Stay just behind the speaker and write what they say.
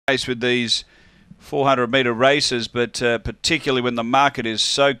race with these 400-metre races, but particularly when the market is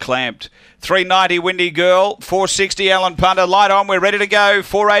so clamped. 390 Windy Girl, 460 Alan Punter. Light on, we're ready to go.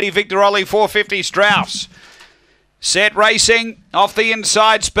 480 Victor Ollie, 450 Strauss. Set racing off the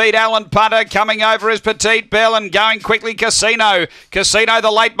inside speed. Alan Punter coming over is Petite Belle and going quickly. Casino,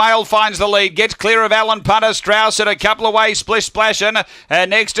 the late male finds the lead, gets clear of Alan Punter. Strauss at a couple of ways, splish splashing.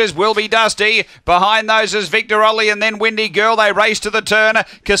 Next is Will Be Dusty. Behind those is Victor Ollie and then Windy Girl. They race to the turn.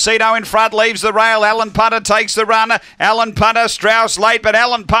 Casino in front leaves the rail. Alan Punter takes the run. Alan Punter, Strauss late, but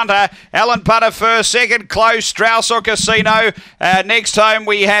Alan Punter first, second close. Strauss or Casino. Next home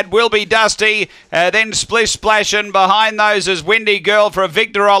we had Will Be Dusty, then Splish Splashing. Behind those is Windy Girl for a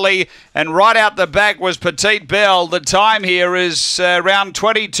Victor Ollie, and right out the back was Petite Belle. The time here is around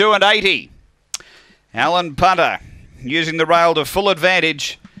 22:80. Alan Punter using the rail to full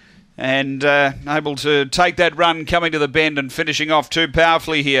advantage and able to take that run coming to the bend and finishing off too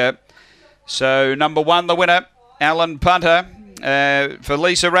powerfully here. So number one, the winner, Alan Punter. For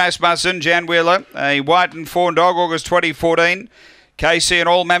Lisa Rasmussen, Jan Wheeler, a white and fawn dog, August 2014. Casey and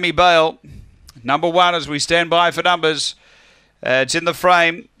all Mammy Bale. Number one as we stand by for numbers. It's in the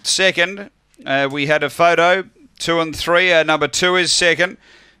frame. Second, we had a photo. 2 and 3. Number 2 is second.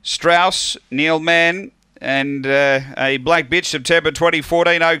 Strauss, Neil Mann, and a Black Bitch, September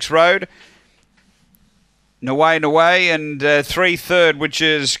 2014, Oaks Road. Naway, and 3 third, which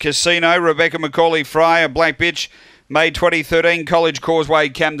is Casino, Rebecca Macaulay Fry, a Black Bitch, May 2013, College Causeway,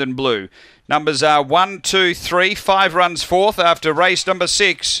 Camden Blue. Numbers are 1, 2, 3, 5 runs fourth after race number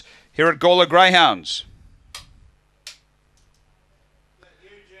 6 here at Gawler Greyhounds.